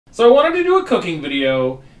So I wanted to do a cooking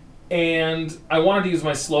video, and I wanted to use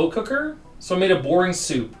my slow cooker, so I made a boring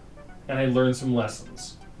soup, and I learned some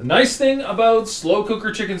lessons. The nice thing about slow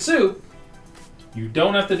cooker chicken soup, you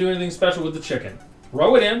don't have to do anything special with the chicken.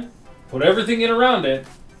 Throw it in, put everything in around it,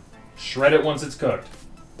 shred it once it's cooked.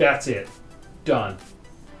 That's it. Done.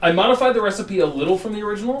 I modified the recipe a little from the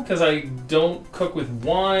original because I don't cook with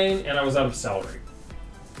wine and I was out of celery.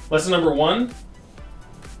 Lesson number 1,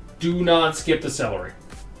 do not skip the celery.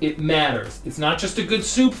 It matters. It's not just a good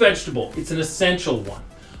soup vegetable, it's an essential one.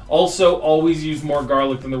 Also, always use more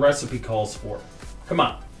garlic than the recipe calls for. Come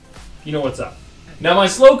on, you know what's up. Now my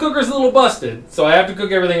slow cooker's a little busted, so I have to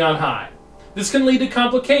cook everything on high. This can lead to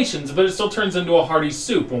complications, but it still turns into a hearty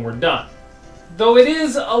soup when we're done. Though it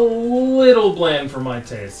is a little bland for my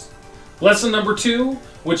taste. Lesson number 2,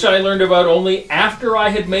 which I learned about only after I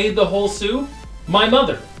had made the whole soup, my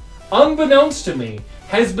mother, unbeknownst to me,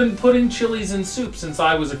 has been putting chilies in soup since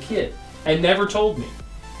I was a kid, and never told me.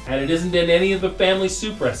 And it isn't in any of the family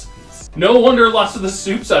soup recipes. No wonder lots of the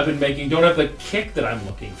soups I've been making don't have the kick that I'm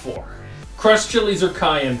looking for. Crushed chilies or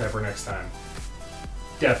cayenne pepper next time.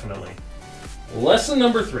 Definitely. Lesson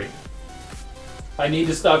number 3. I need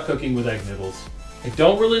to stop cooking with egg noodles. I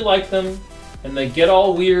don't really like them, and they get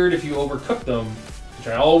all weird if you overcook them, which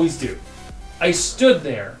I always do. I stood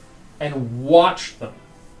there and watched them.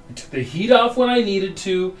 I took the heat off when I needed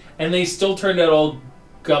to, and they still turned out all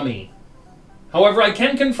gummy. However, I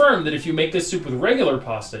can confirm that if you make this soup with regular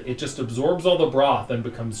pasta, it just absorbs all the broth and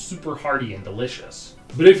becomes super hearty and delicious.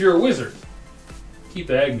 But if you're a wizard, keep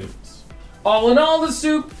the egg noodles. All in all, the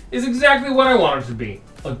soup is exactly what I want it to be.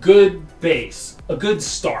 A good base, a good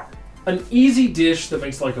start. An easy dish that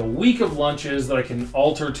makes like a week of lunches that I can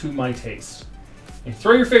alter to my taste. And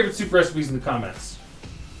throw your favorite soup recipes in the comments.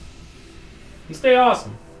 And stay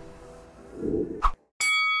awesome.